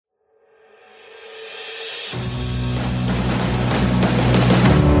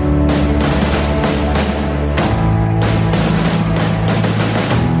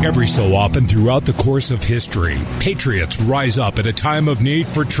Every so often throughout the course of history, patriots rise up at a time of need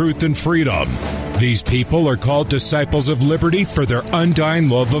for truth and freedom. These people are called disciples of liberty for their undying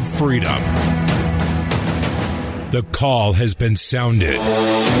love of freedom. The call has been sounded.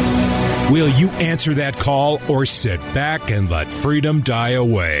 Will you answer that call or sit back and let freedom die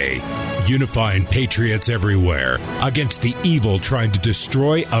away? Unifying patriots everywhere against the evil trying to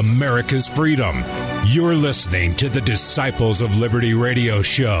destroy America's freedom. You're listening to the Disciples of Liberty radio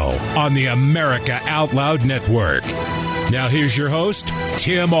show on the America Out Loud Network. Now here's your host,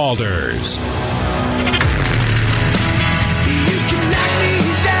 Tim Alders. You can knock me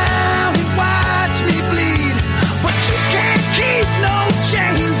down and watch me bleed, but you can't keep no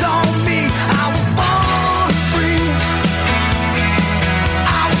chains on me. I was born free.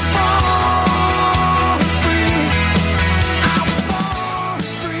 I was born free. I was born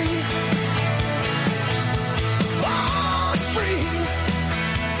free. Born free.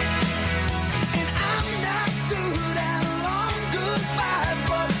 And I'm not good at long goodbyes,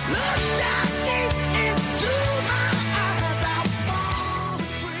 but look down deep into my eyes. I was born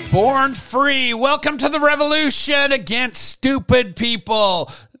free. Born free. Welcome to the revolution against stupid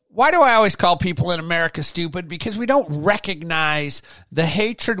people. Why do I always call people in America stupid? Because we don't recognize the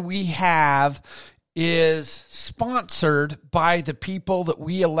hatred we have is sponsored by the people that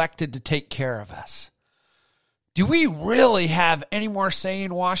we elected to take care of us. Do we really have any more say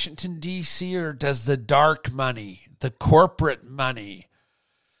in Washington, D.C., or does the dark money, the corporate money,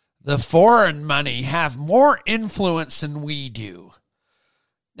 the foreign money have more influence than we do?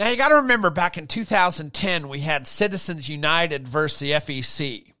 Now, you got to remember back in 2010, we had Citizens United versus the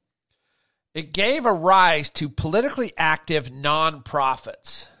FEC. It gave a rise to politically active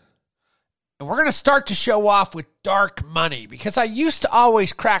nonprofits. And we're going to start to show off with dark money, because I used to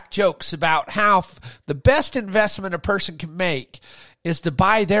always crack jokes about how the best investment a person can make is to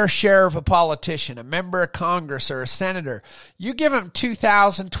buy their share of a politician, a member of Congress or a senator. You give them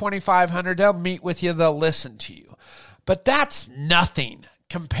 $2,000, $2,500, they'll meet with you, they'll listen to you. But that's nothing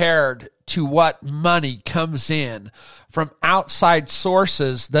compared to what money comes in from outside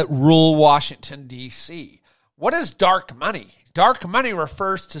sources that rule Washington, D.C. What is dark money? Dark money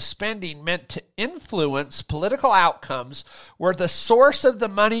refers to spending meant to influence political outcomes where the source of the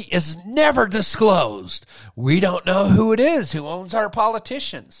money is never disclosed. We don't know who it is, who owns our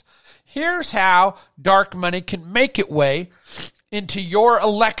politicians. Here's how dark money can make its way into your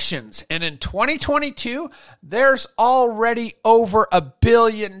elections. And in 2022, there's already over $1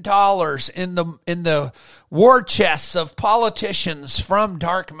 billion in the war chests of politicians from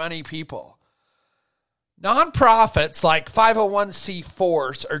dark money people. Nonprofits like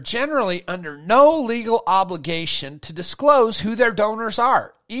 501c4s are generally under no legal obligation to disclose who their donors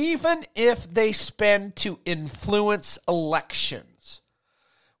are, even if they spend to influence elections.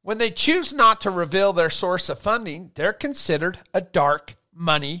 When they choose not to reveal their source of funding, they're considered a dark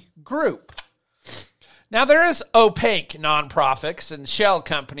money group. Now, there is opaque nonprofits, and shell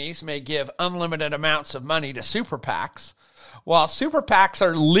companies may give unlimited amounts of money to super PACs. While super PACs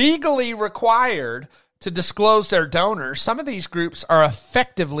are legally required to disclose their donors, some of these groups are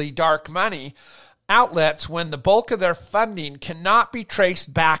effectively dark money outlets when the bulk of their funding cannot be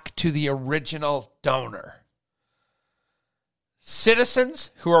traced back to the original donor. Citizens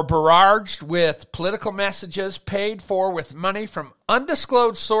who are barraged with political messages paid for with money from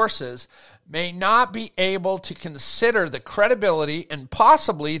undisclosed sources may not be able to consider the credibility and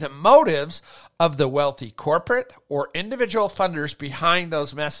possibly the motives of the wealthy corporate or individual funders behind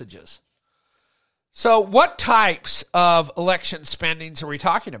those messages. So what types of election spendings are we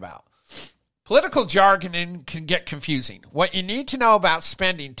talking about? Political jargon can get confusing. What you need to know about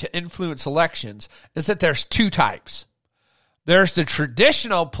spending to influence elections is that there's two types. There's the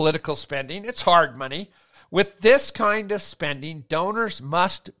traditional political spending. It's hard money. With this kind of spending, donors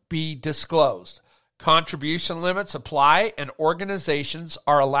must be disclosed. Contribution limits apply, and organizations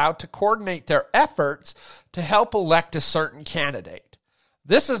are allowed to coordinate their efforts to help elect a certain candidate.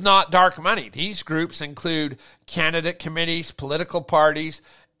 This is not dark money. These groups include candidate committees, political parties,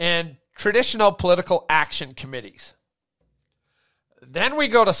 and traditional political action committees. Then we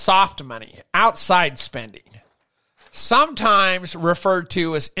go to soft money, outside spending, sometimes referred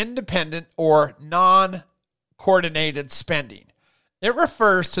to as independent or non-coordinated spending. It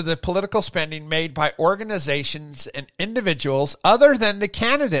refers to the political spending made by organizations and individuals other than the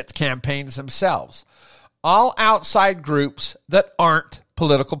candidate campaigns themselves, all outside groups that aren't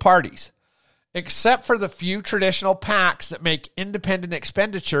political parties. Except for the few traditional PACs that make independent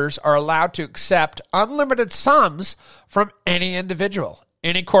expenditures are allowed to accept unlimited sums from any individual,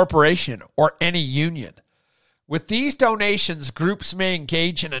 any corporation, or any union. With these donations, groups may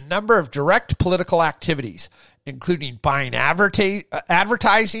engage in a number of direct political activities, including buying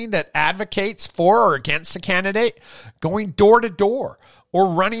advertising that advocates for or against a candidate, going door to door, or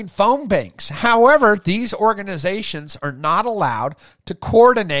running phone banks. However, these organizations are not allowed to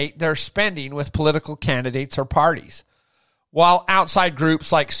coordinate their spending with political candidates or parties. While outside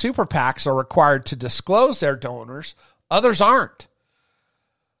groups like super PACs are required to disclose their donors, others aren't.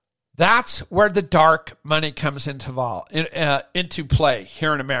 That's where the dark money comes into play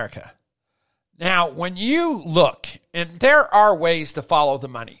here in America. Now, when you look, and there are ways to follow the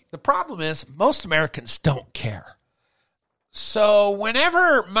money, the problem is most Americans don't care. So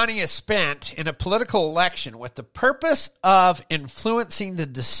whenever money is spent in a political election with the purpose of influencing the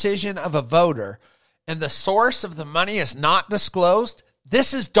decision of a voter and the source of the money is not disclosed,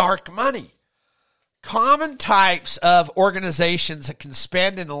 this is dark money. Common types of organizations that can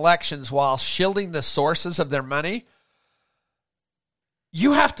spend in elections while shielding the sources of their money,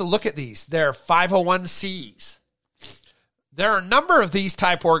 you have to look at these. They're 501Cs. There are a number of these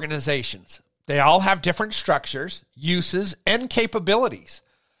type organizations. They all have different structures, uses, and capabilities.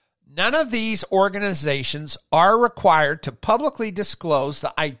 None of these organizations are required to publicly disclose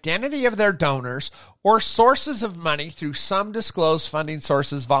the identity of their donors or sources of money through some disclosed funding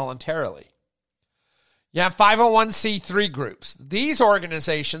sources voluntarily. You have 501c3 groups. These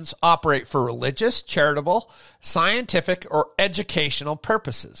organizations operate for religious, charitable, scientific, or educational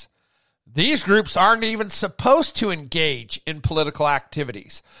purposes. These groups aren't even supposed to engage in political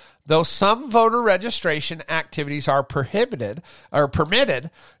activities. Though some voter registration activities are permitted,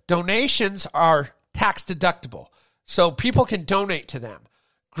 donations are tax deductible, so people can donate to them.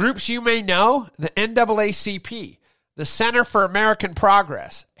 Groups you may know, the NAACP, the Center for American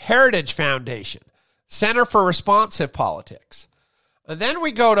Progress, Heritage Foundation, Center for Responsive Politics. And then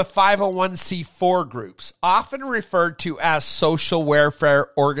we go to 501c4 groups, often referred to as social welfare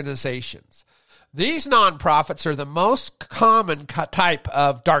organizations. These nonprofits are the most common type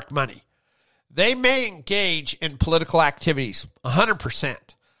of dark money. They may engage in political activities 100%,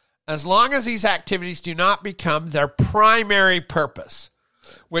 as long as these activities do not become their primary purpose,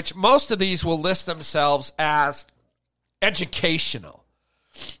 which most of these will list themselves as educational.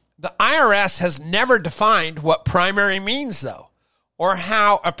 The IRS has never defined what primary means, though, or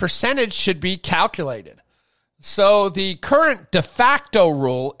how a percentage should be calculated. So the current de facto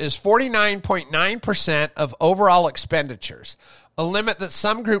rule is 49.9% of overall expenditures, a limit that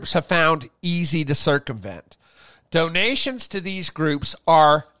some groups have found easy to circumvent. Donations to these groups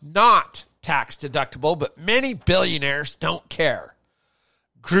are not tax deductible, but many billionaires don't care.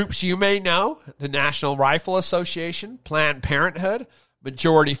 Groups you may know, the National Rifle Association, Planned Parenthood,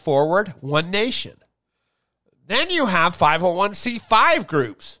 Majority Forward, One Nation. Then you have 501c5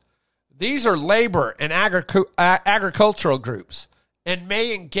 groups. These are labor and agricultural groups and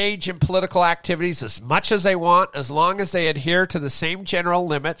may engage in political activities as much as they want as long as they adhere to the same general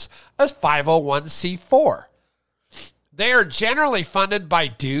limits as 501c4. They are generally funded by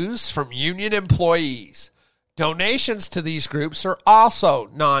dues from union employees. Donations to these groups are also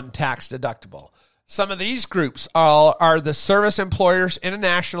non-tax deductible. Some of these groups are the Service Employers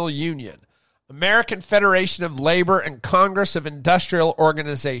International Union, American Federation of Labor and Congress of Industrial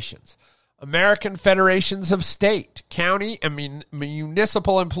Organizations, American Federations of State, County, and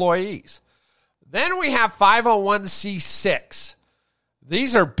Municipal Employees. Then we have 501c6.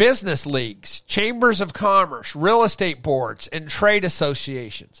 These are business leagues, chambers of commerce, real estate boards, and trade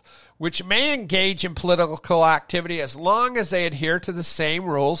associations, which may engage in political activity as long as they adhere to the same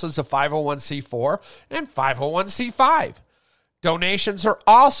rules as the 501c4 and 501c5. Donations are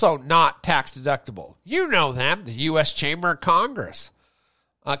also not tax deductible. You know them, the U.S. Chamber of Commerce,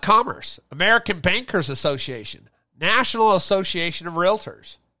 American Bankers Association, National Association of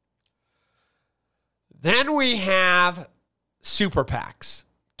Realtors. Then we have super PACs,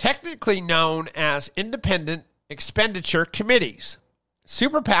 technically known as independent expenditure committees.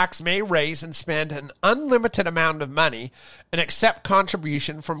 Super PACs may raise and spend an unlimited amount of money and accept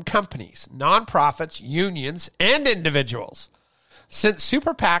contribution from companies, nonprofits, unions, and individuals. Since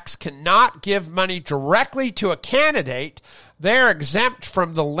super PACs cannot give money directly to a candidate, they are exempt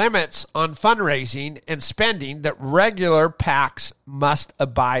from the limits on fundraising and spending that regular PACs must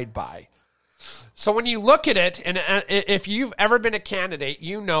abide by. So when you look at it, and if you've ever been a candidate,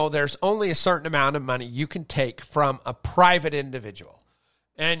 you know there's only a certain amount of money you can take from a private individual.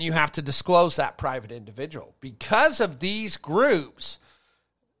 And you have to disclose that private individual. Because of these groups,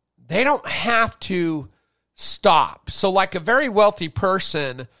 they don't have to stop. So like a very wealthy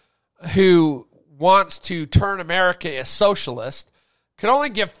person who wants to turn America a socialist could only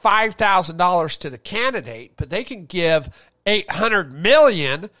give $5,000 to the candidate, but they can give $800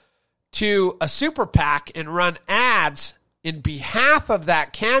 million to a super PAC and run ads in behalf of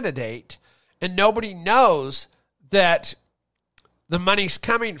that candidate, and nobody knows that the money's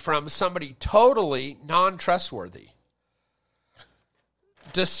coming from somebody totally non-trustworthy.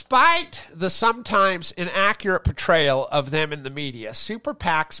 Despite the sometimes inaccurate portrayal of them in the media, super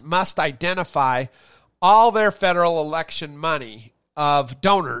PACs must identify all their federal election money of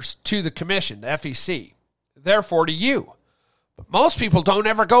donors to the commission, the FEC, therefore to you. But most people don't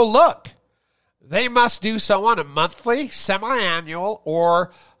ever go look. They must do so on a monthly, semi-annual,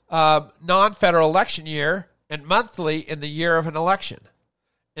 or non-federal election year, and monthly in the year of an election.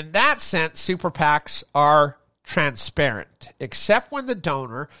 In that sense, super PACs are transparent, except when the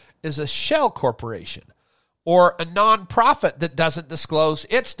donor is a shell corporation or a nonprofit that doesn't disclose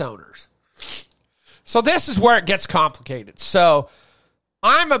its donors. So this is where it gets complicated. So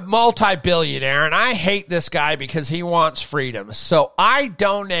I'm a multi-billionaire, and I hate this guy because he wants freedom. So I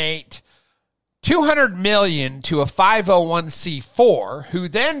donate $200 million to a 501c4, who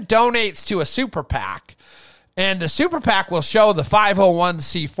then donates to a super PAC, and the super PAC will show the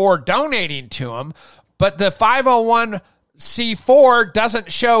 501c4 donating to him, but the 501c4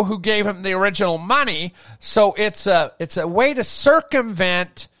 doesn't show who gave him the original money. So it's a way to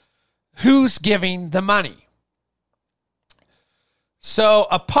circumvent who's giving the money. So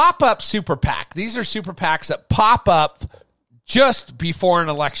a pop-up super PAC. These are super PACs that pop up just before an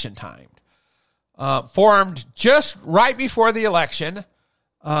election time. Formed just right before the election.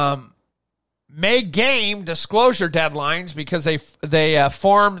 May game disclosure deadlines because they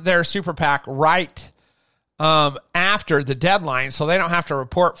form their super PAC right after the deadline, so they don't have to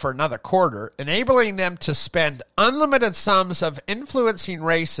report for another quarter, enabling them to spend unlimited sums of influencing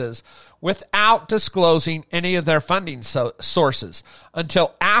races without disclosing any of their funding sources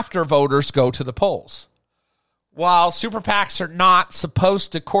until after voters go to the polls. While super PACs are not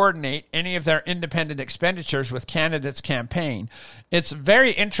supposed to coordinate any of their independent expenditures with candidates' campaign, it's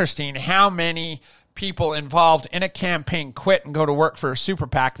very interesting how many people involved in a campaign quit and go to work for a super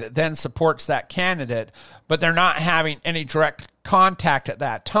PAC that then supports that candidate, but they're not having any direct contact at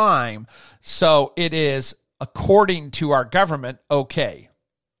that time. So it is, according to our government, okay.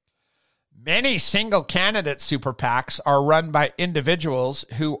 Many single candidate super PACs are run by individuals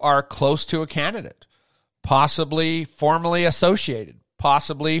who are close to a candidate, possibly formally associated,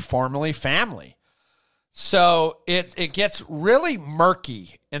 possibly formally family. So it gets really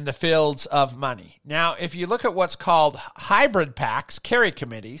murky in the fields of money. Now, if you look at what's called hybrid PACs, carry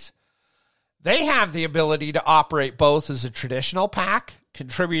committees, they have the ability to operate both as a traditional PAC,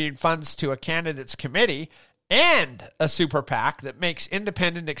 contributing funds to a candidate's committee, and a super PAC that makes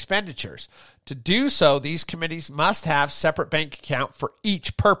independent expenditures. To do so, these committees must have separate bank account for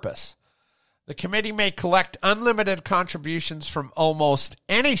each purpose. The committee may collect unlimited contributions from almost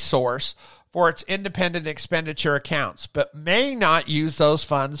any source for its independent expenditure accounts, but may not use those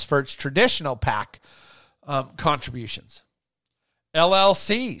funds for its traditional PAC contributions.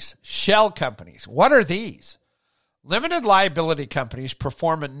 LLCs, shell companies. What are these? Limited liability companies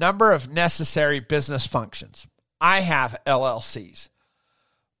perform a number of necessary business functions. I have LLCs.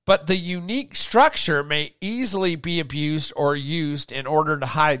 But the unique structure may easily be abused or used in order to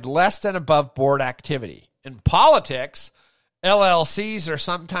hide less than above board activity. In politics, LLCs are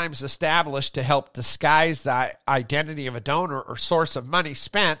sometimes established to help disguise the identity of a donor or source of money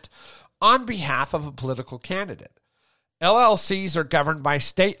spent on behalf of a political candidate. LLCs are governed by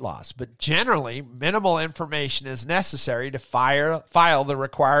state laws, but generally minimal information is necessary to file the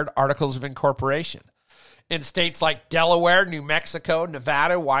required articles of incorporation. In states like Delaware, New Mexico,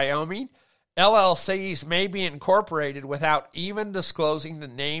 Nevada, Wyoming, LLCs may be incorporated without even disclosing the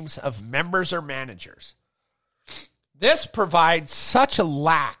names of members or managers. This provides such a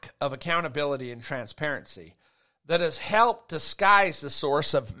lack of accountability and transparency that has helped disguise the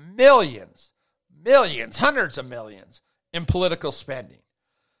source of millions, hundreds of millions in political spending.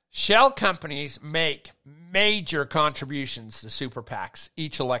 Shell companies make major contributions to super PACs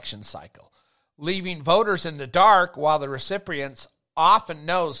each election cycle, leaving voters in the dark while the recipients often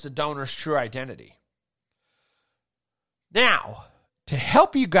knows the donor's true identity. Now, to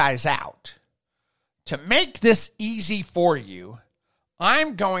help you guys out, to make this easy for you,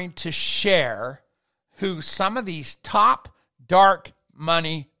 I'm going to share who some of these top dark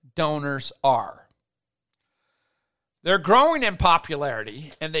money donors are. They're growing in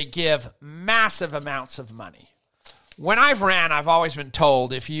popularity, and they give massive amounts of money. When I've ran, I've always been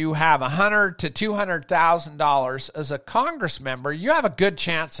told if you have $100,000 to $200,000 as a Congress member, you have a good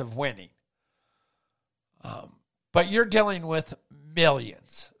chance of winning. But you're dealing with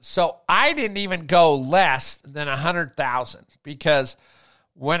millions. So I didn't even go less than 100,000 because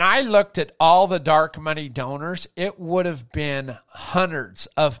when I looked at all the dark money donors, it would have been hundreds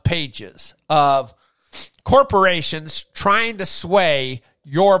of pages of corporations trying to sway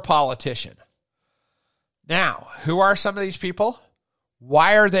your politician. Now, who are some of these people?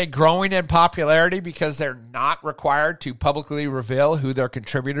 Why are they growing in popularity? Because they're not required to publicly reveal who their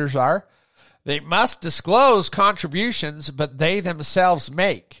contributors are. They must disclose contributions, but they themselves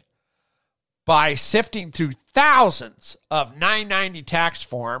make. By sifting through thousands of 990 tax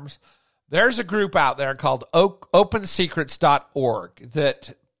forms, there's a group out there called OpenSecrets.org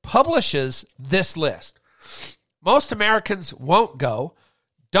that publishes this list. Most Americans won't go,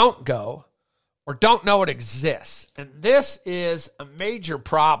 don't go, or don't know it exists. And this is a major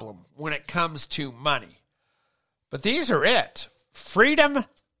problem when it comes to money. But these are it. Freedom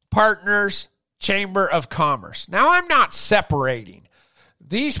Partners Chamber of Commerce. Now, I'm not separating.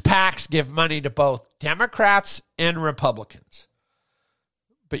 These PACs give money to both Democrats and Republicans.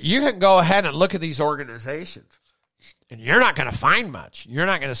 But you can go ahead and look at these organizations, and you're not going to find much. You're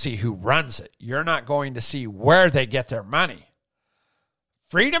not going to see who runs it. You're not going to see where they get their money.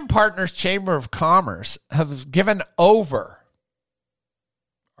 Freedom Partners Chamber of Commerce have given over,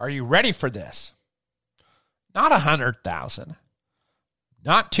 are you ready for this? Not 100,000,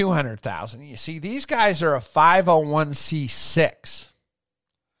 not 200,000. You see, these guys are a 501c6.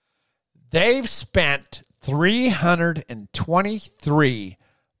 They've spent $323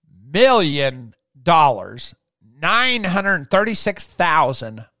 million,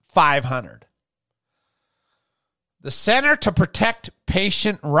 $936,500. The Center to Protect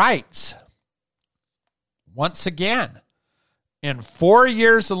Patient Rights, once again, in 4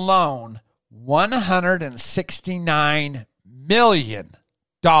 years alone, $169 million.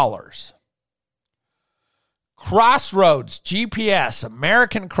 Crossroads GPS,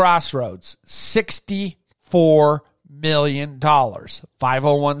 American Crossroads, $64 million,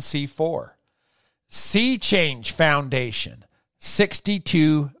 501c4. Sea Change Foundation,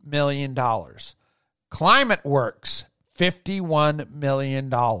 $62 million. Climate Works, $51 million.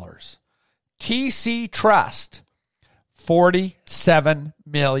 TC Trust, $47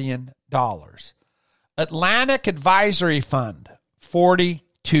 million. Atlantic Advisory Fund,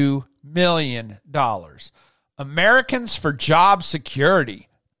 $42 million. Americans for Job Security,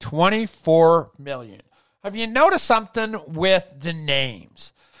 $24 million. Have you noticed something with the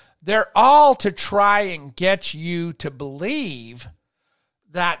names? They're all to try and get you to believe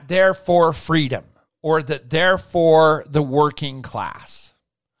that they're for freedom or that they're for the working class.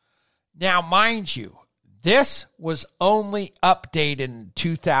 Now, mind you, this was only updated in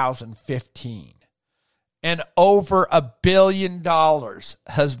 2015. And over $1 billion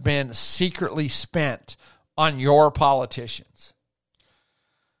has been secretly spent on your politicians.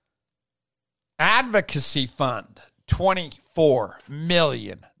 Advocacy Fund, $24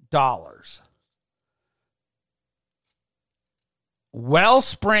 million.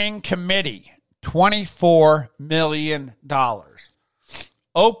 Wellspring Committee, $24 million.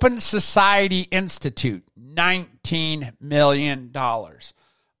 Open Society Institute, $19 million.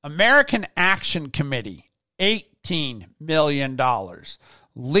 American Action Committee, $18 million.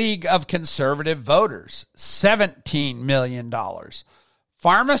 League of Conservative Voters, $17 million.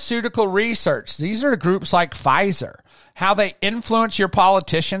 Pharmaceutical Research, these are groups like Pfizer. How they influence your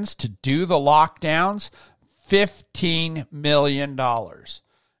politicians to do the lockdowns, $15 million.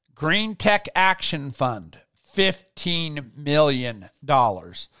 Green Tech Action Fund, $15 million.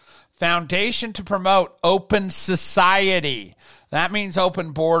 Foundation to Promote Open Society, that means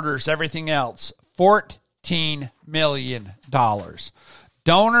open borders, everything else, $14 million.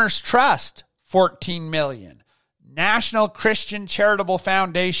 Donors Trust, $14 million. National Christian Charitable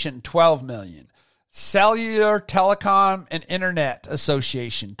Foundation, $12 million. Cellular Telecom and Internet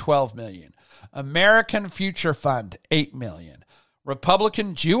Association, $12 million. American Future Fund, $8 million.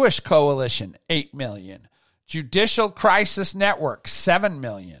 Republican Jewish Coalition, $8 million. Judicial Crisis Network, $7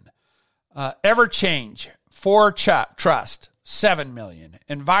 million. Everchange for Trust, $7 million.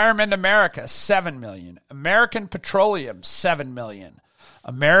 Environment America, $7 million. American Petroleum, $7 million.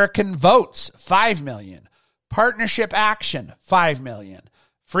 American Votes, $5 million. Partnership Action, $5 million.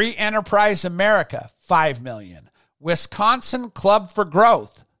 Free Enterprise America, $5 million. Wisconsin Club for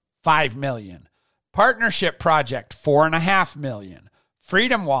Growth, $5 million. Partnership Project, $4.5 million.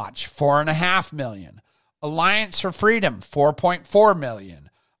 Freedom Watch, $4.5 million. Alliance for Freedom, $4.4 million.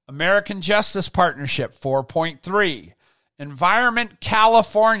 American Justice Partnership, 4.3. Environment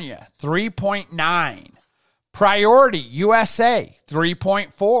California, 3.9. Priority USA,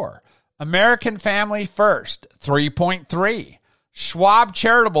 3.4. American Family First, 3.3. Schwab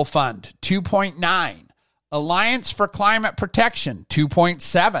Charitable Fund, 2.9. Alliance for Climate Protection,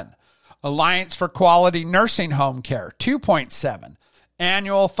 2.7. Alliance for Quality Nursing Home Care, 2.7.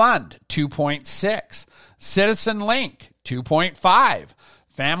 Annual Fund, 2.6. Citizen Link, 2.5.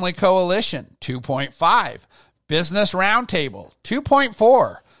 Family Coalition, 2.5. Business Roundtable,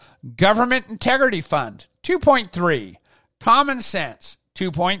 2.4. Government Integrity Fund, 2.3. Common Sense,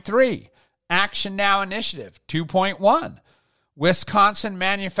 2.3. Action Now Initiative, 2.1. Wisconsin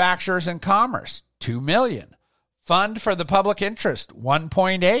Manufacturers and Commerce, $2 million. Fund for the Public Interest,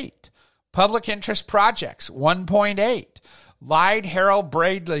 1.8. Public Interest Projects, 1.8. Lyde Harold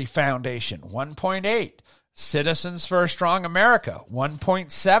Bradley Foundation, 1.8. Citizens for a Strong America,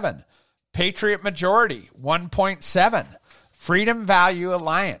 1.7. Patriot Majority, 1.7. Freedom Value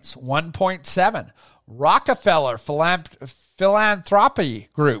Alliance, 1.7. Rockefeller Philanthropy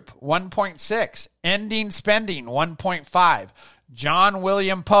Group, 1.6. Ending Spending, 1.5. John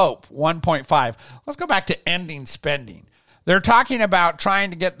William Pope, 1.5. Let's go back to ending spending. They're talking about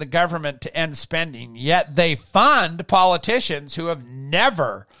trying to get the government to end spending, yet they fund politicians who have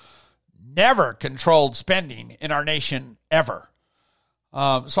never controlled spending in our nation ever.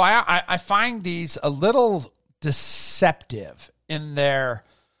 So I find these a little deceptive in their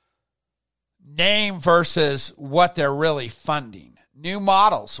name versus what they're really funding. New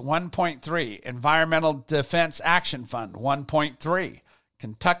Models, 1.3. Environmental Defense Action Fund, 1.3.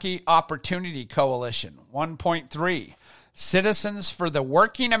 Kentucky Opportunity Coalition, 1.3. Citizens for the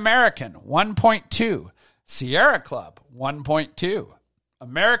Working American, 1.2. Sierra Club, 1.2.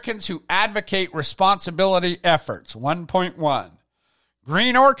 Americans Who Advocate Responsibility Efforts, 1.1.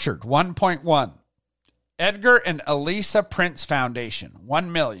 Green Orchard, 1.1. Edgar and Elisa Prince Foundation,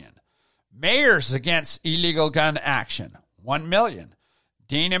 1 million. Mayors Against Illegal Gun Action, 1 million.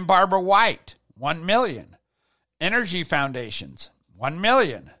 Dean and Barbara White, 1 million. Energy Foundations, 1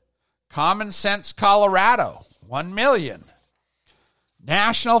 million. Common Sense Colorado, 1 million.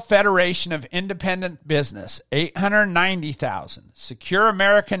 National Federation of Independent Business, 890,000. Secure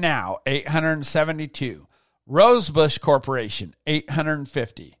America Now, 872. Rosebush Corporation,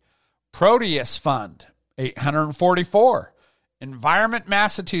 850. Proteus Fund, 844. Environment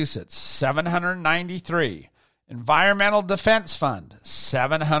Massachusetts, 793. Environmental Defense Fund,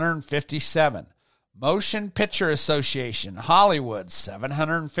 757. Motion Picture Association, Hollywood,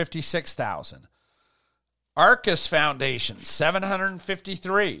 756,000. Arcus Foundation,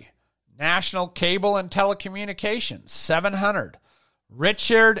 753. National Cable and Telecommunications, 700.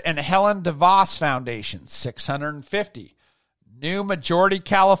 Richard and Helen DeVos Foundation, 650. New Majority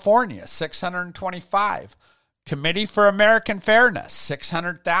California, 625. Committee for American Fairness,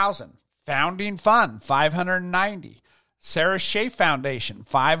 600,000. Founding Fund, 590. Sarah Shea Foundation,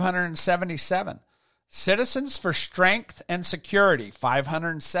 577. Citizens for Strength and Security,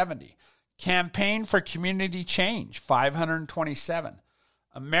 570. Campaign for Community Change, 527.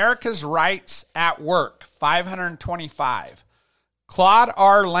 America's Rights at Work, 525. Claude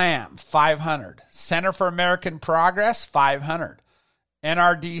R. Lamb, 500. Center for American Progress, 500.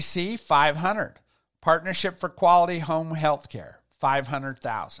 NRDC, 500. Partnership for Quality Home Health Care,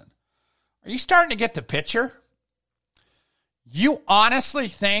 500,000. Are you starting to get the picture? You honestly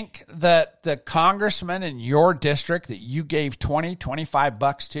think that the congressman in your district that you gave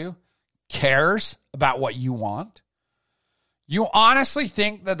 $25 to cares about what you want? You honestly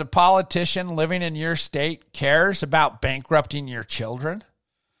think that the politician living in your state cares about bankrupting your children?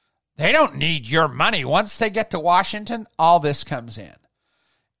 They don't need your money. Once they get to Washington, all this comes in.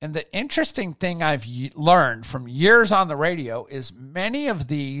 And the interesting thing I've learned from years on the radio is many of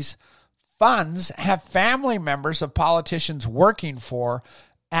these funds have family members of politicians working for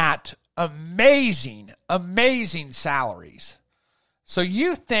at amazing, amazing salaries. So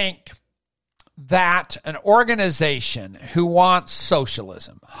you think that an organization who wants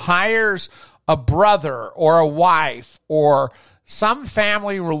socialism hires a brother or a wife or some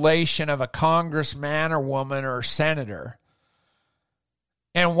family relation of a congressman or woman or senator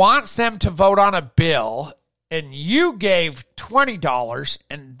and wants them to vote on a bill, and you gave $20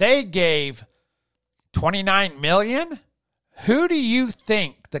 and they gave $29 million, who do you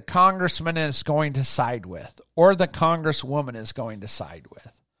think the congressman is going to side with or the congresswoman is going to side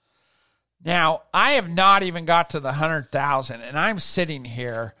with? Now, I have not even got to the 100,000, and I'm sitting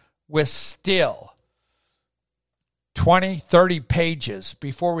here with still 20, 30 pages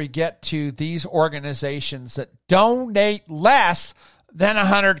before we get to these organizations that donate less than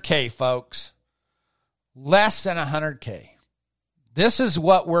 100K, folks. Less than 100K. This is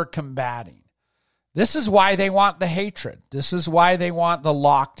what we're combating. This is why they want the hatred. This is why they want the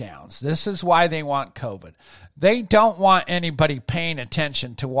lockdowns. This is why they want COVID. They don't want anybody paying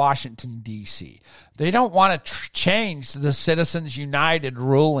attention to Washington, D.C. They don't want to change the Citizens United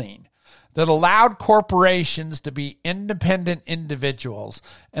ruling that allowed corporations to be independent individuals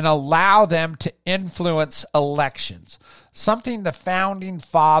and allow them to influence elections, something the founding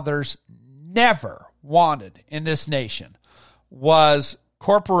fathers never wanted in this nation was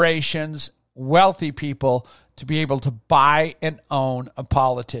corporations, wealthy people, to be able to buy and own a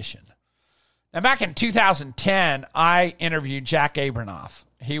politician. Now, back in 2010, I interviewed Jack Abramoff.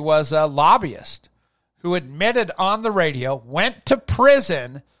 He was a lobbyist who admitted on the radio, went to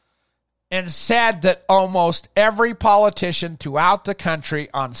prison, and said that almost every politician throughout the country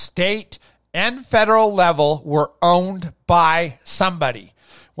on state and federal level were owned by somebody.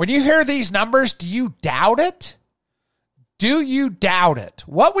 When you hear these numbers, do you doubt it? Do you doubt it?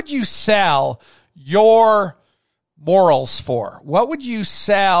 What would you sell your morals for? What would you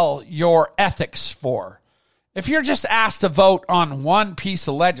sell your ethics for? If you're just asked to vote on one piece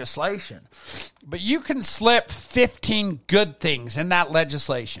of legislation, but you can slip 15 good things in that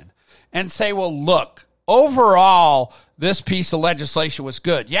legislation and say, well, look, overall, this piece of legislation was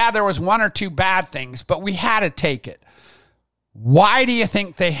good. Yeah, there was one or two bad things, but we had to take it. Why do you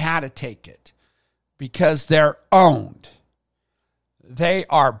think they had to take it? Because they're owned. They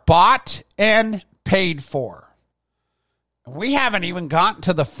are bought and paid for. We haven't even gotten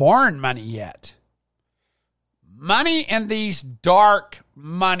to the foreign money yet. Money in these dark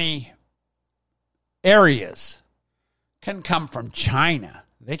money areas can come from China.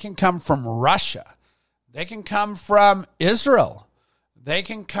 They can come from Russia. They can come from Israel. They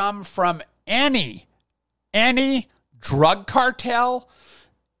can come from any drug cartel,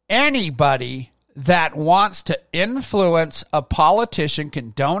 anybody that wants to influence a politician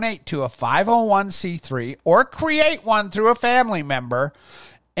can donate to a 501c3 or create one through a family member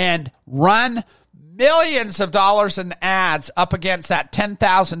and run millions of dollars in ads up against that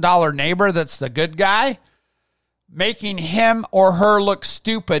 $10,000 neighbor that's the good guy, making him or her look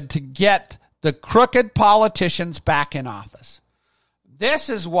stupid to get the crooked politicians back in office. This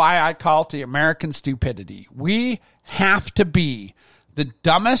is why I call it the American stupidity. We have to be the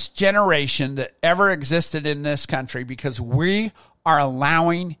dumbest generation that ever existed in this country because we are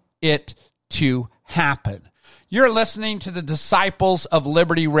allowing it to happen. You're listening to the Disciples of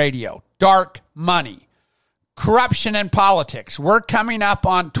Liberty Radio. Dark money, corruption in politics. We're coming up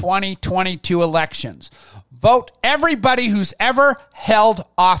on 2022 elections. Vote everybody who's ever held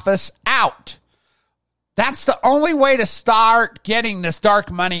office out. That's the only way to start getting this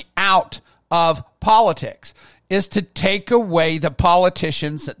dark money out of politics, is to take away the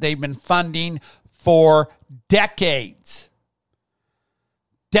politicians that they've been funding for decades.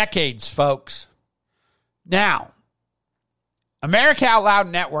 Decades, folks. Now, America Out Loud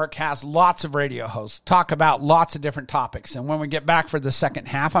Network has lots of radio hosts, talk about lots of different topics. And when we get back for the second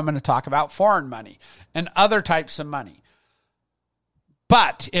half, I'm going to talk about foreign money and other types of money.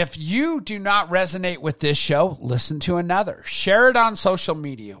 But if you do not resonate with this show, listen to another. Share it on social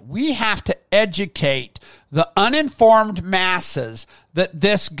media. We have to educate the uninformed masses that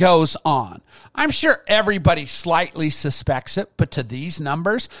this goes on. I'm sure everybody slightly suspects it, but to these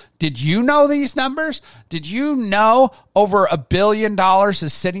numbers, did you know these numbers? Did you know over $1 billion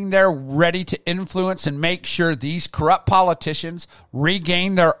is sitting there ready to influence and make sure these corrupt politicians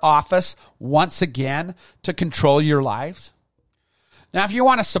regain their office once again to control your lives? Now, if you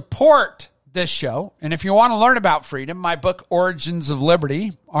want to support this show, and if you want to learn about freedom, my book, Origins of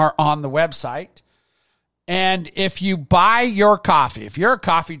Liberty, are on the website. And if you buy your coffee, if you're a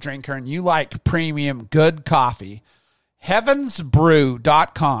coffee drinker and you like premium good coffee,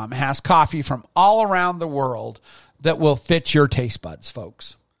 heavensbrew.com has coffee from all around the world that will fit your taste buds,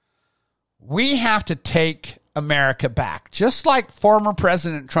 folks. We have to take America back. Just like former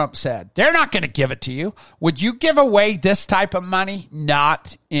President Trump said, they're not going to give it to you. Would you give away this type of money?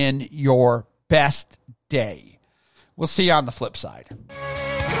 Not in your best day. We'll see you on the flip side.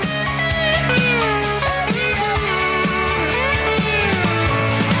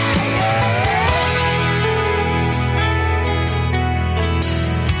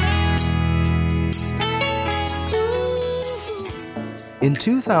 In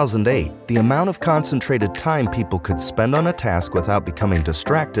 2008, the amount of concentrated time people could spend on a task without becoming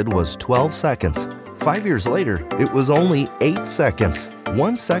distracted was 12 seconds. 5 years later, it was only 8 seconds,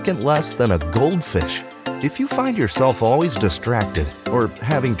 1 second less than a goldfish. If you find yourself always distracted or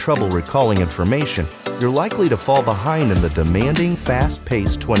having trouble recalling information, you're likely to fall behind in the demanding,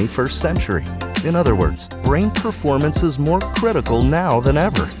 fast-paced 21st century. In other words, brain performance is more critical now than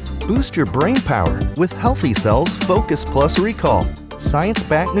ever. Boost your brain power with Healthy Cell's Focus Plus Recall.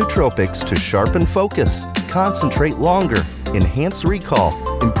 Science-backed nootropics to sharpen focus, concentrate longer, enhance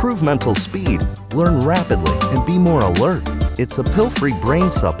recall, improve mental speed, learn rapidly, and be more alert. It's a pill-free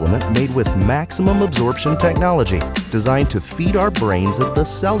brain supplement made with maximum absorption technology, designed to feed our brains at the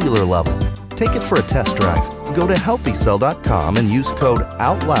cellular level. Take it for a test drive. Go to healthycell.com and use code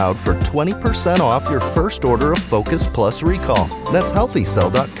OUTLOUD for 20% off your first order of Focus Plus Recall. That's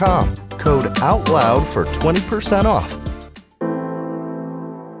healthycell.com. Code OUTLOUD for 20% off.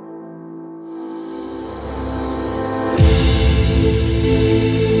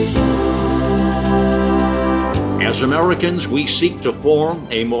 As Americans, we seek to form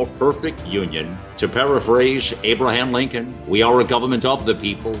a more perfect union. To paraphrase Abraham Lincoln, we are a government of the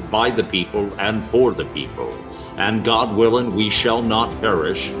people, by the people, and for the people. And God willing, we shall not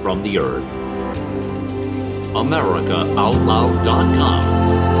perish from the earth.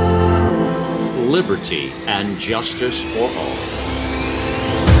 AmericaOutloud.com. Liberty and justice for all.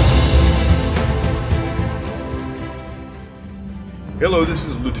 Hello, this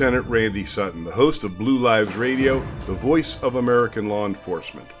is Lieutenant Randy Sutton, the host of Blue Lives Radio, the voice of American law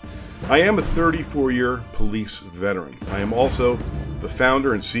enforcement. I am a 34-year police veteran. I am also the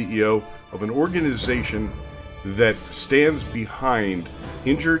founder and CEO of an organization that stands behind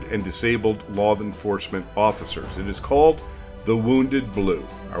injured and disabled law enforcement officers. It is called The Wounded Blue.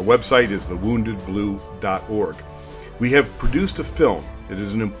 Our website is thewoundedblue.org. We have produced a film. It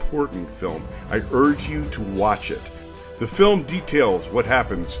is an important film. I urge you to watch it. The film details what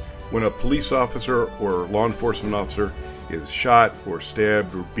happens when a police officer or law enforcement officer is shot or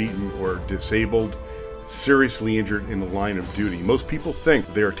stabbed or beaten or disabled, seriously injured in the line of duty. Most people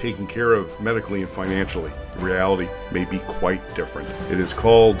think they are taken care of medically and financially. The reality may be quite different. It is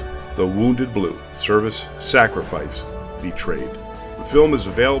called The Wounded Blue: Service, Sacrifice, Betrayed. The film is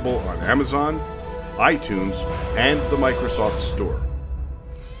available on Amazon, iTunes, and the Microsoft Store.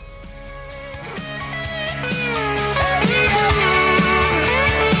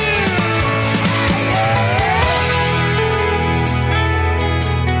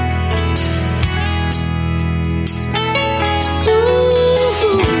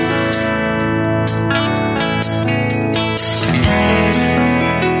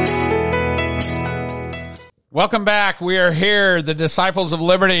 Welcome back. We are here, the Disciples of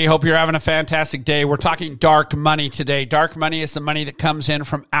Liberty. Hope you're having a fantastic day. We're talking dark money today. Dark money is the money that comes in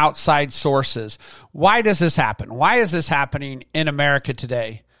from outside sources. Why does this happen? Why is this happening in America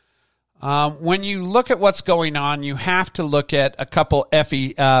today? When you look at what's going on, you have to look at a couple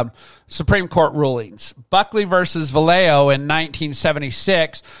Supreme Court rulings. Buckley versus Vallejo in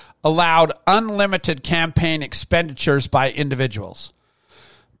 1976 allowed unlimited campaign expenditures by individuals.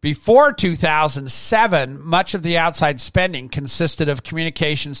 Before 2007, much of the outside spending consisted of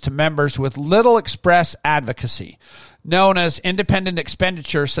communications to members with little express advocacy, known as independent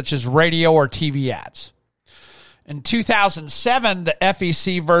expenditures such as radio or TV ads. In 2007, the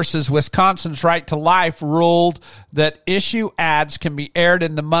FEC versus Wisconsin's Right to Life ruled that issue ads can be aired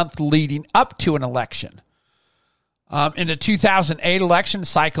in the month leading up to an election. In the 2008 election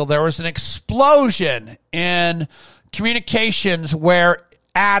cycle, there was an explosion in communications where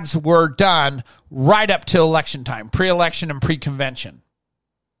ads were done right up to election time, pre-election and pre-convention.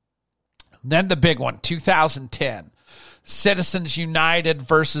 Then the big one, 2010, Citizens United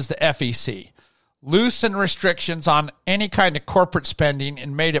versus the FEC. Loosened restrictions on any kind of corporate spending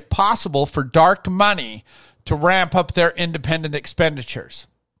and made it possible for dark money to ramp up their independent expenditures.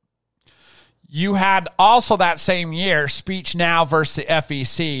 You had also that same year, Speech Now versus the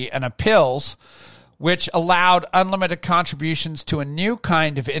FEC and appeals, which allowed unlimited contributions to a new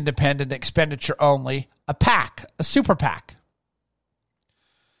kind of independent expenditure only, a PAC, a super PAC.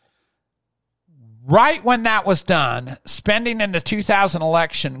 Right when that was done, spending in the 2000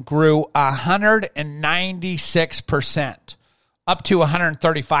 election grew 196%, up to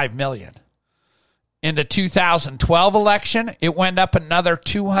 $135 million. In the 2012 election, it went up another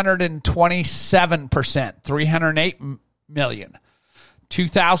 227%, $308 million.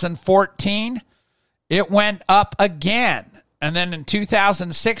 2014, it went up again. And then in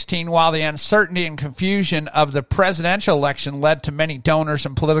 2016, while the uncertainty and confusion of the presidential election led to many donors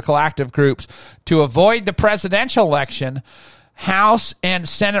and political active groups to avoid the presidential election, House and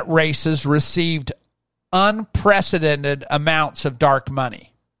Senate races received unprecedented amounts of dark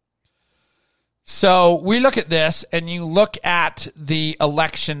money. So we look at this and you look at the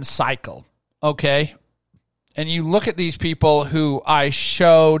election cycle, okay? and you look at these people who I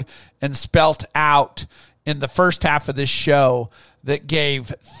showed and spelt out in the first half of this show that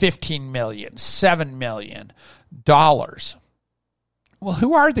gave $15 million, $7 million. Well,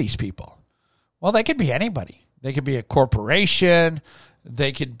 who are these people? Well, they could be anybody. They could be a corporation.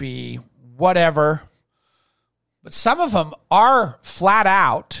 They could be whatever. But some of them are flat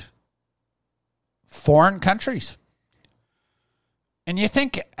out foreign countries. And you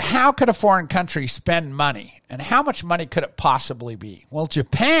think, how could a foreign country spend money? And how much money could it possibly be? Well,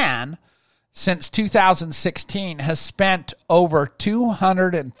 Japan, since 2016, has spent over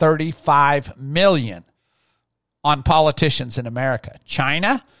 $235 million on politicians in America.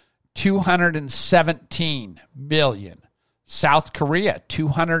 China, $217 million. South Korea,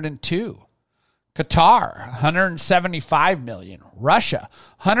 $202. Qatar, $175 million. Russia,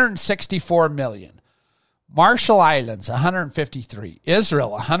 $164 million. Marshall Islands, $153.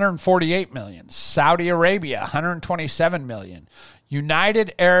 Israel, $148 million. Saudi Arabia, $127 million.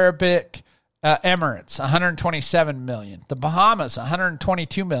 United Arab Emirates, $127 million. The Bahamas,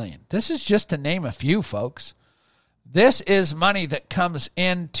 $122 million. This is just to name a few, folks. This is money that comes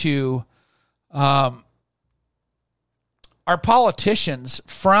into our politicians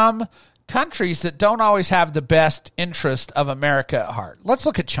from countries that don't always have the best interest of America at heart. Let's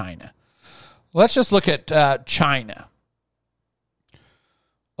look at China. Let's just look at China.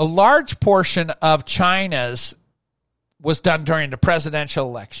 A large portion of China's was done during the presidential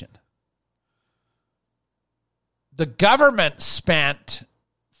election. The government spent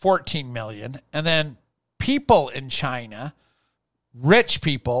 $14 million, and then people in China, rich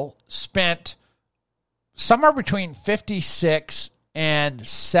people, spent somewhere between $56 and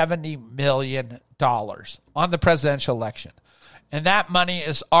 $70 million on the presidential election. And that money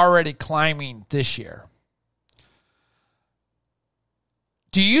is already climbing this year.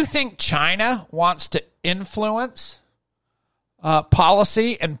 Do you think China wants to influence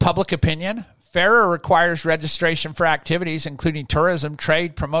policy and public opinion? FARA requires registration for activities, including tourism,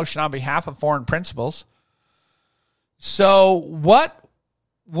 trade, promotion on behalf of foreign principals. So what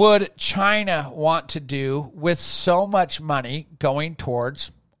would China want to do with so much money going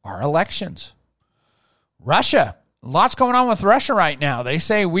towards our elections? Russia. Lots going on with Russia right now. They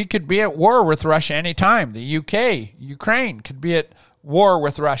say we could be at war with Russia anytime. The UK, Ukraine could be at war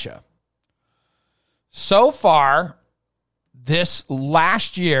with Russia. So far, this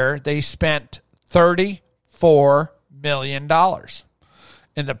last year, they spent $34 million.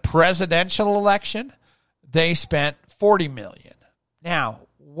 In the presidential election, they spent $40 million. Now,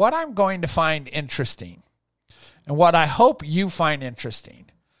 what I'm going to find interesting, and what I hope you find interesting,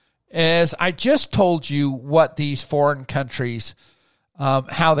 is I just told you what these foreign countries,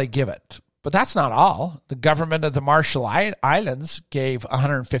 how they give it. But that's not all. The government of the Marshall Islands gave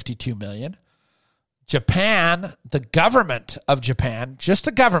 $152 million. Japan, the government of Japan, just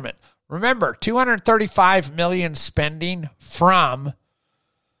the government. Remember, $235 million spending from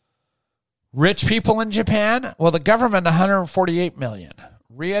rich people in Japan. Well, the government, $148 million.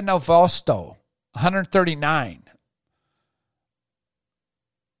 Ria Novosto, $139.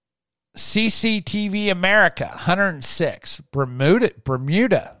 CCTV America, $106.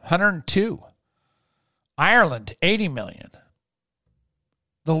 Bermuda, $102. Ireland, $80 million.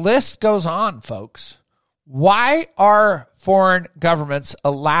 The list goes on, folks. Why are foreign governments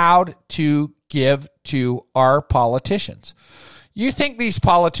allowed to give to our politicians? You think these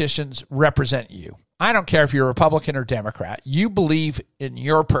politicians represent you. I don't care if you're Republican or Democrat. You believe in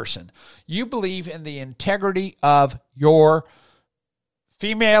your person. You believe in the integrity of your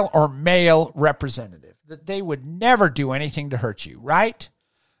female or male representative, that they would never do anything to hurt you, right?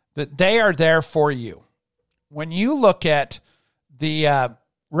 That they are there for you. When you look at the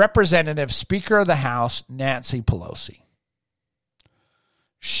Representative Speaker of the House, Nancy Pelosi,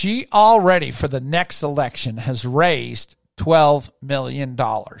 she already for the next election has raised $12 million.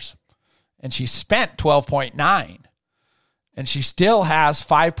 And she spent 12.9. And she still has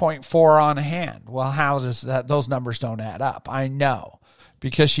 5.4 on hand. Well, how does that? Those numbers don't add up. I know.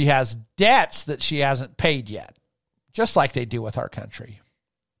 Because she has debts that she hasn't paid yet, just like they do with our country.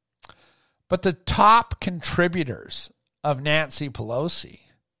 But the top contributors of Nancy Pelosi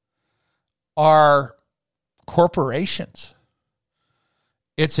are corporations.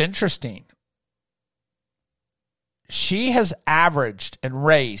 It's interesting. She has averaged and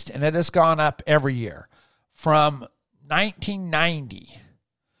raised, and it has gone up every year, from 1990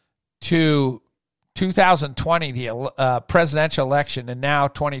 to 2020, the presidential election, and now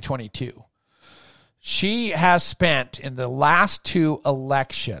 2022. She has spent in the last two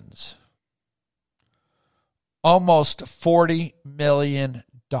elections almost $40 million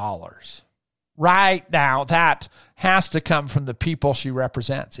right now that has to come from the people she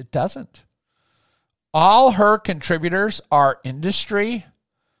represents. It doesn't. All her contributors are industry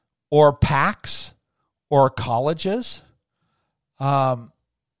or PACs or colleges.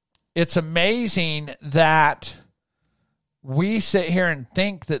 It's amazing that we sit here and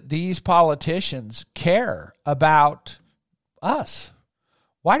think that these politicians care about us.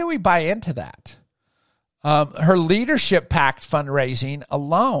 Why do we buy into that? Her leadership PAC fundraising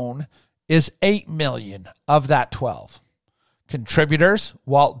alone is $8 million of that 12. Contributors: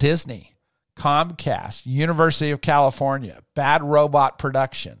 Walt Disney, Comcast, University of California, Bad Robot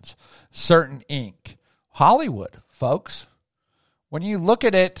Productions, Certain Inc., Hollywood, folks. When you look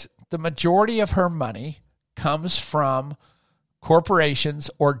at it, the majority of her money comes from corporations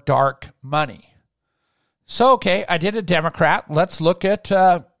or dark money. So, okay, I did a Democrat. Let's look at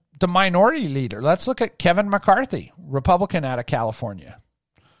the minority leader. Let's look at Kevin McCarthy, Republican out of California.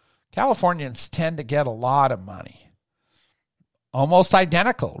 Californians tend to get a lot of money. Almost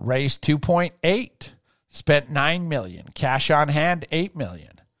identical. Raised 2.8, spent $9 million. Cash on hand, $8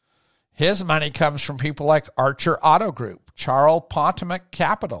 million. His money comes from people like Archer Auto Group, Charles Potomac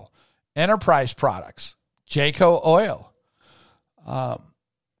Capital, Enterprise Products, Jayco Oil,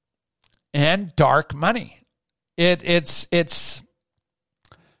 and dark money. It's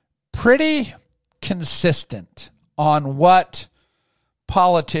pretty consistent on what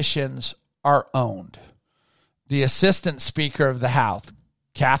politicians are owned. The Assistant Speaker of the House,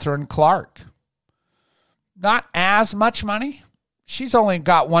 Catherine Clark, not as much money. She's only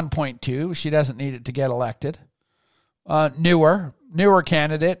got 1.2. She doesn't need it to get elected. Newer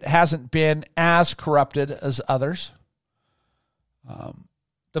candidate, hasn't been as corrupted as others.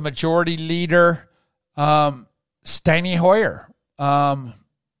 The majority leader, Steny Hoyer,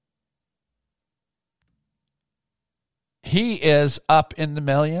 he is up in the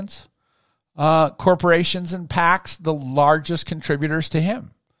millions. Corporations and PACs, the largest contributors to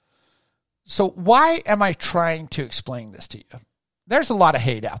him. So why am I trying to explain this to you? There's a lot of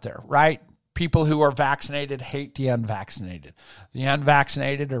hate out there, right? People who are vaccinated hate the unvaccinated. The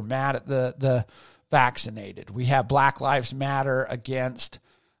unvaccinated are mad at the vaccinated. We have Black Lives Matter against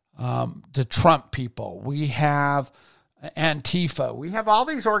the Trump people. We have Antifa. We have all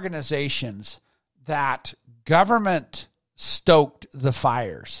these organizations that government stoked the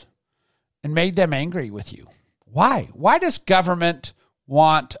fires and made them angry with you. Why? Why does government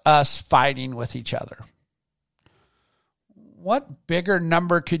want us fighting with each other? What bigger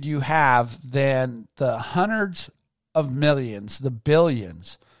number could you have than the hundreds of millions, the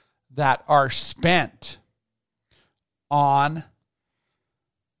billions that are spent on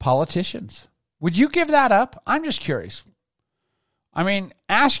politicians? Would you give that up? I'm just curious. I mean,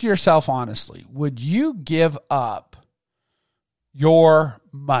 ask yourself honestly, would you give up your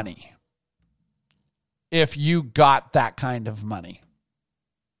money if you got that kind of money?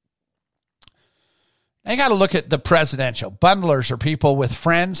 They got to look at the presidential. Bundlers are people with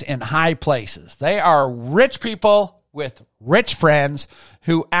friends in high places. They are rich people with rich friends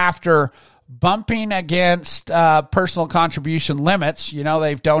who, after bumping against personal contribution limits,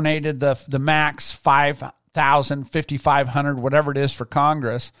 they've donated the max $5,000, $5,500, whatever it is for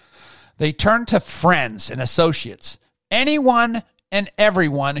Congress. They turn to friends and associates, anyone and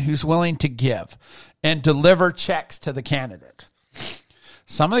everyone who's willing to give and deliver checks to the candidate.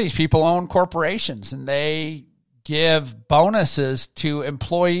 Some of these people own corporations and they give bonuses to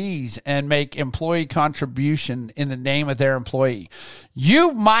employees and make employee contribution in the name of their employee.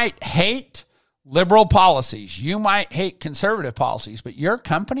 You might hate liberal policies. You might hate conservative policies, but your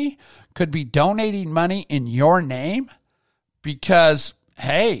company could be donating money in your name because,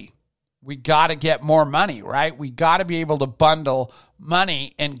 hey, we got to get more money, right? We got to be able to bundle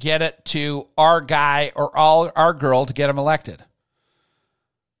money and get it to our guy or our girl to get them elected.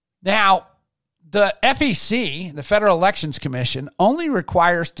 Now, the FEC, the Federal Elections Commission, only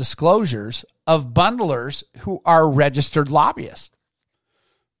requires disclosures of bundlers who are registered lobbyists.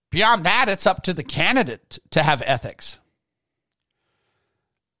 Beyond that, it's up to the candidate to have ethics.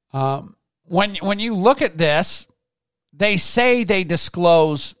 When you look at this, they say they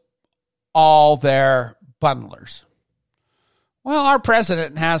disclose all their bundlers. Well, our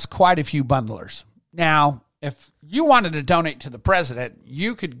president has quite a few bundlers. Now, if you wanted to donate to the president,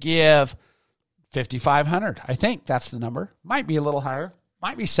 you could give $5,500. I think that's the number. Might be a little higher.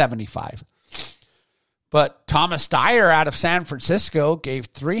 Might be $75. But Thomas Dyer out of San Francisco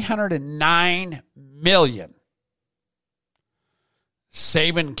gave $309 million.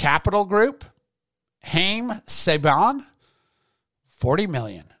 Sabin Capital Group, Haim Saban, $40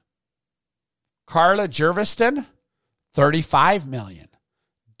 million. Carla Jerviston, $35 million.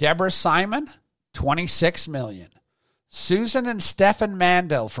 Deborah Simon, $26 million. Susan and Stephen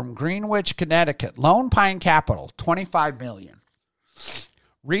Mandel from Greenwich, Connecticut, Lone Pine Capital, $25 million.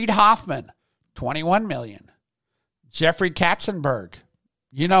 Reed Hoffman, $21 million. Jeffrey Katzenberg,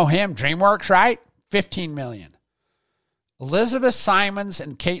 you know him, DreamWorks, right? $15 million. Elizabeth Simons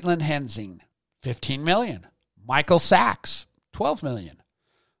and Caitlin Hensing, $15 million. Michael Sachs, $12 million.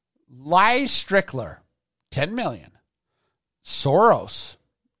 Lai Strickler, $10 million. Soros,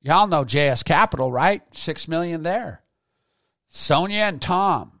 y'all know JS Capital, right? $6 million there. Sonia and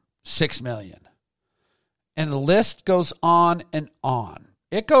Tom, $6 million. And the list goes on and on.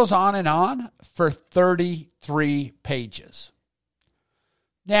 It goes on and on for 33 pages.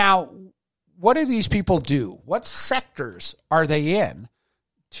 Now, what do these people do? What sectors are they in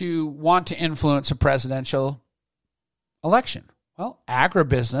to want to influence a presidential election? Well,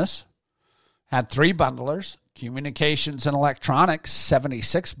 agribusiness had 3 bundlers. Communications and electronics,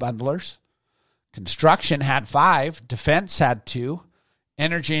 76 bundlers. Construction had 5. Defense had 2.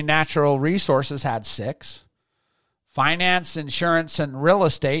 Energy and natural resources had 6. Finance, insurance, and real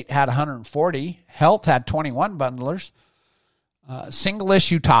estate had 140. Health had 21 bundlers. Single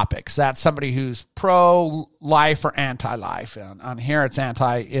issue topics. That's somebody who's pro-life or anti-life. On here,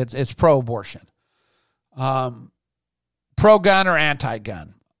 it's pro-abortion. Pro-gun or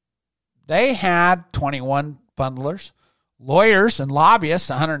anti-gun. They had 21 bundlers. Lawyers and lobbyists,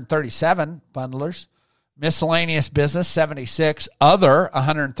 137 bundlers. Miscellaneous business, 76. Other,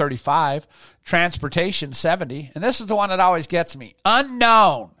 135. Transportation, 70. And this is the one that always gets me.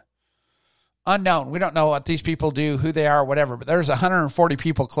 Unknown. We don't know what these people do, who they are, whatever. But there's 140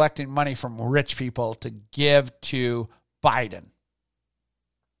 people collecting money from rich people to give to Biden.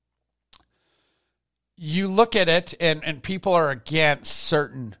 You look at it, and people are against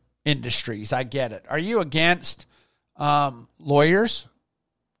certain industries. I get it. Are you against lawyers,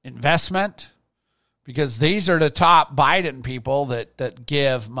 investment? Because these are the top Biden people that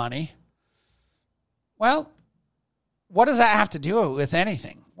give money. Well, what does that have to do with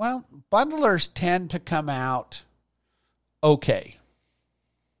anything? Well, bundlers tend to come out okay.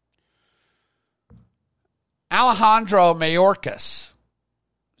 Alejandro Mayorkas,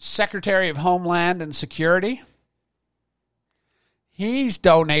 Secretary of Homeland and Security, he's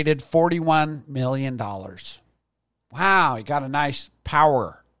donated $41 million. Wow, he got a nice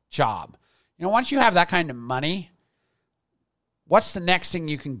power job. You know, once you have that kind of money, what's the next thing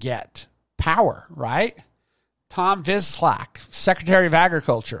you can get? Power, right? Tom Vilsack, Secretary of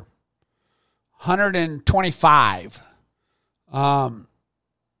Agriculture, 125. And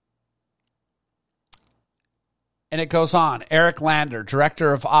it goes on. Eric Lander,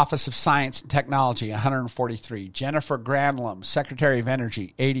 Director of Office of Science and Technology, 143. Jennifer Granlund, Secretary of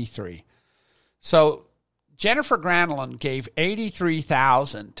Energy, 83. So Jennifer Granlund gave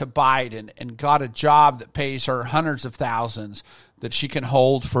 $83,000 to Biden and got a job that pays her hundreds of thousands that she can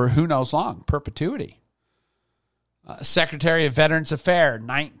hold for who knows long, perpetuity. Secretary of Veterans Affairs,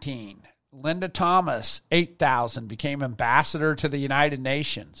 19. Linda Thomas, 8,000, became ambassador to the United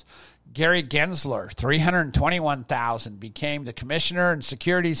Nations. Gary Gensler, 321,000, became the commissioner in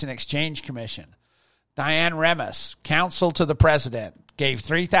Securities and Exchange Commission. Diane Remus, counsel to the president, gave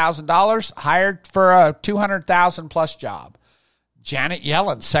 $3,000, hired for a $200,000 plus job. Janet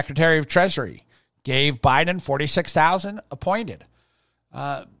Yellen, Secretary of Treasury, gave Biden $46,000, appointed.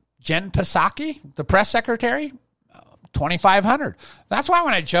 Jen Psaki, the press secretary, $2,500. That's why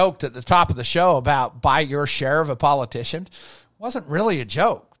when I joked at the top of the show about buy your share of a politician, it wasn't really a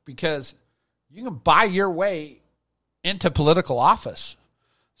joke, because you can buy your way into political office.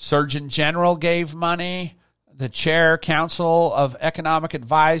 Surgeon General gave money. The Chair, Council of Economic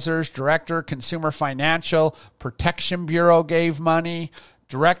Advisors, Director, Consumer Financial Protection Bureau gave money.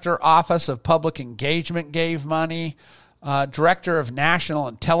 Director, Office of Public Engagement gave money. Director of National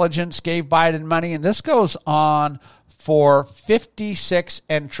Intelligence gave Biden money. And this goes on for 56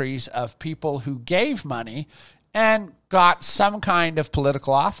 entries of people who gave money and got some kind of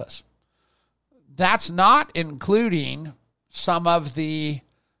political office. That's not including some of the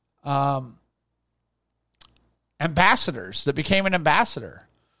ambassadors that became an ambassador.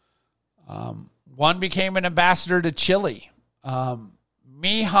 One became an ambassador to Chile.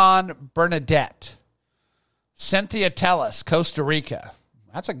 Mihan Bernadette. Cynthia Tellis, Costa Rica.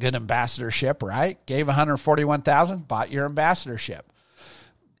 That's a good ambassadorship, right? Gave $141,000, bought your ambassadorship.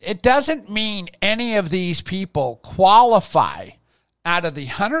 It doesn't mean any of these people qualify out of the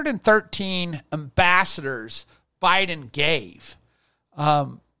 113 ambassadors Biden gave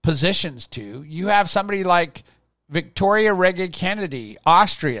positions to. You have somebody like Victoria Regia Kennedy,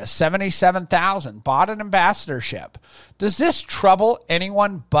 Austria, $77,000, bought an ambassadorship. Does this trouble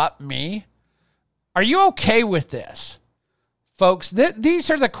anyone but me? Are you okay with this? Folks, these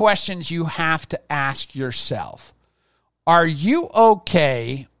are the questions you have to ask yourself. Are you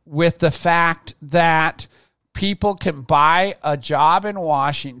okay with the fact that people can buy a job in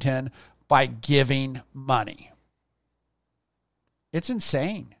Washington by giving money? It's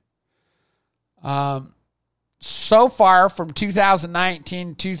insane. So far from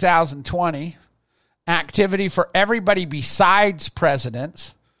 2019 to 2020, activity for everybody besides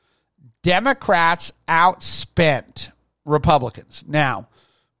presidents, Democrats outspent Republicans. Now,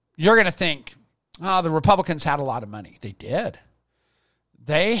 you're going to think, oh, the Republicans had a lot of money. They did.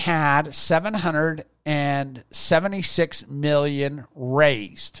 They had $776 million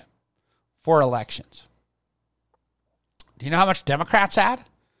raised for elections. Do you know how much Democrats had?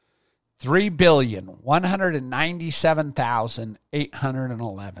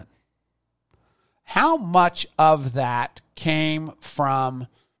 $3,197,811. How much of that came from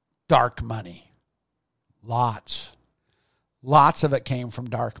dark money? Lots. Lots of it came from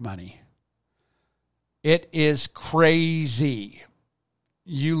dark money. It is crazy.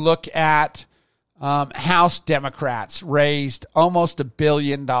 You look at House Democrats raised almost $1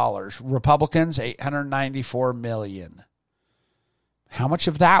 billion. Republicans, $894 million. How much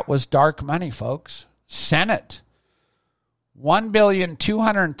of that was dark money, folks? Senate,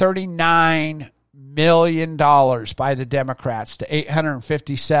 $1,239 million by the Democrats to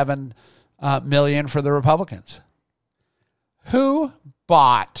 $857 million for the Republicans. Who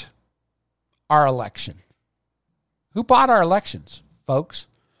bought our election? Who bought our elections, folks?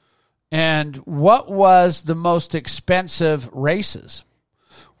 And what was the most expensive races?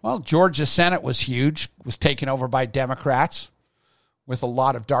 Well, Georgia Senate was huge, was taken over by Democrats with a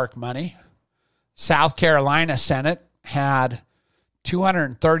lot of dark money. South Carolina Senate had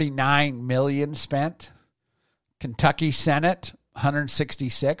 $239 million spent. Kentucky Senate,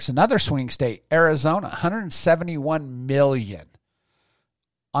 $166. Another swing state, Arizona, $171 million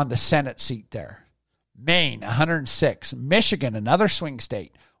on the Senate seat there. Maine, $106. Michigan, another swing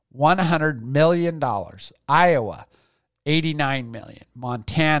state, $100 million. Iowa, $89 million.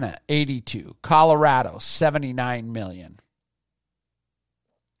 Montana, $82. Colorado, $79 million.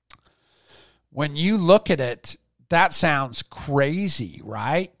 When you look at it, that sounds crazy,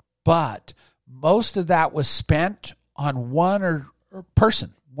 right? But most of that was spent on one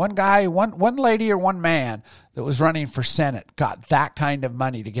person, one guy, one lady or one man that was running for Senate got that kind of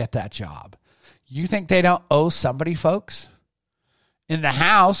money to get that job. You think they don't owe somebody, folks? In the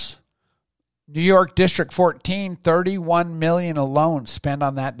House, New York District 14, $31 million alone spent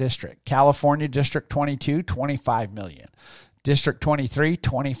on that district. California District 22, $25 million. District 23,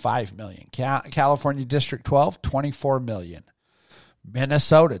 $25 million. California District 12, $24 million.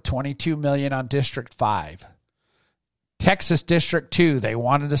 Minnesota, $22 million on District 5. Texas District 2, they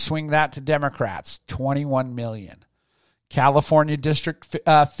wanted to swing that to Democrats, $21 million. California District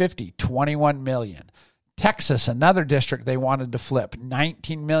 50, $21 million. Texas, another district they wanted to flip,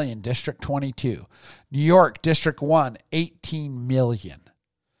 $19 million, District 22. New York District 1, $18 million.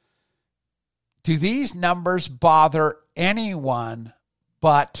 Do these numbers bother anyone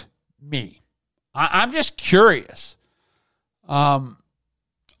but me? I'm just curious on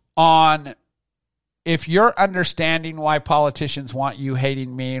if you're understanding why politicians want you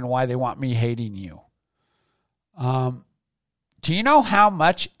hating me and why they want me hating you. Do you know how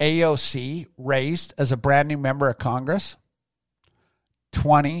much AOC raised as a brand new member of Congress?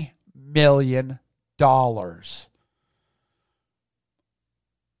 $20 million.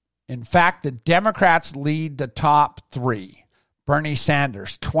 In fact, the Democrats lead the top three. Bernie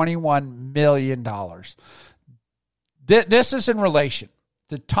Sanders, $21 million. This is in relation.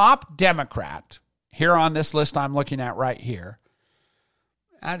 The top Democrat here on this list I'm looking at right here,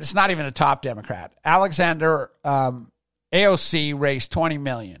 and it's not even the top Democrat. Alexander AOC raised $20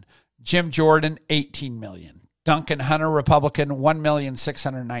 million. Jim Jordan, $18 million. Duncan Hunter, Republican,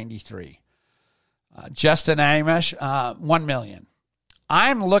 $1,693,000. Justin Amash, $1 million.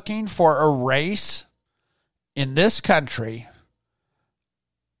 I'm looking for a race in this country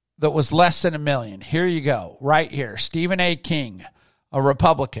that was less than $1 million. Here you go, right here. Stephen A. King, a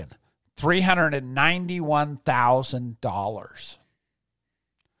Republican, $391,000.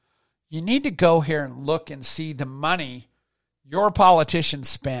 You need to go here and look and see the money your politicians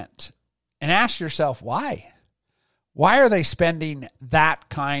spent and ask yourself why. Why are they spending that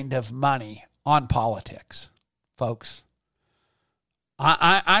kind of money on politics, folks?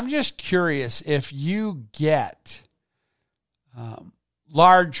 I'm just curious if you get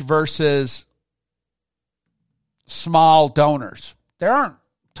large versus small donors. There aren't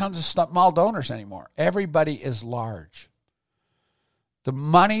tons of small donors anymore. Everybody is large. The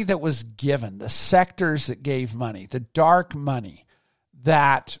money that was given, the sectors that gave money, the dark money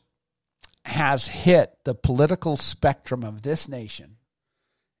that has hit the political spectrum of this nation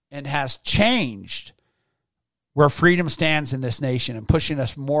and has changed where freedom stands in this nation and pushing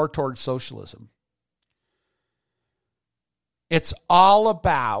us more towards socialism. It's all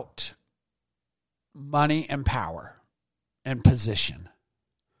about money and power and position.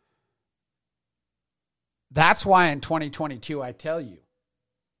 That's why in 2022, I tell you,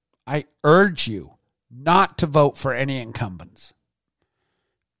 I urge you not to vote for any incumbents.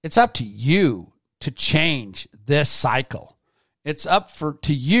 It's up to you to change this cycle. It's up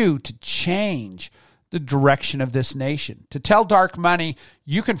to you to change the direction of this nation. To tell dark money,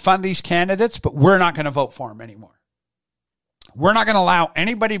 you can fund these candidates, but we're not going to vote for them anymore. We're not going to allow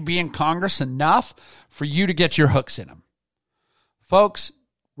anybody to be in Congress enough for you to get your hooks in them. Folks,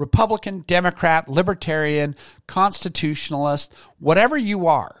 Republican, Democrat, Libertarian, Constitutionalist, whatever you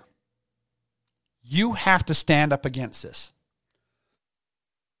are, you have to stand up against this.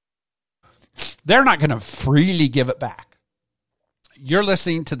 They're not going to freely give it back. You're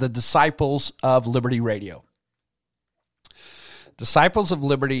listening to the Disciples of Liberty Radio. Disciples of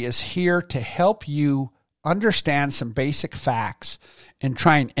Liberty is here to help you understand some basic facts and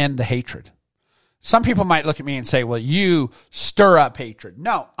try and end the hatred. Some people might look at me and say, well, you stir up hatred.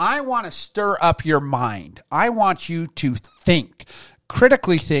 No, I want to stir up your mind. I want you to think,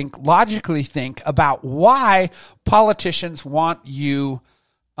 critically think, logically think about why politicians want you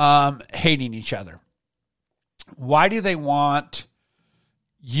hating each other. Why do they want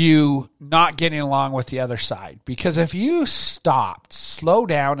you not getting along with the other side? Because if you stopped, slow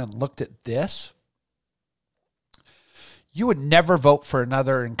down, and looked at this, you would never vote for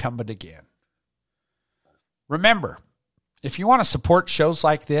another incumbent again. Remember, if you want to support shows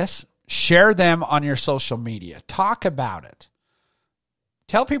like this, share them on your social media. Talk about it.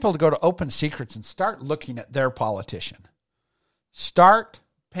 Tell people to go to Open Secrets and start looking at their politician. Start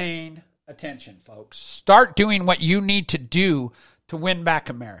paying attention, folks. Start doing what you need to do to win back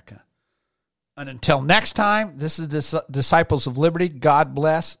America. And until next time, this is Disciples of Liberty. God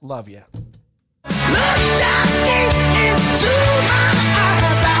bless. Love you. Look down deep into my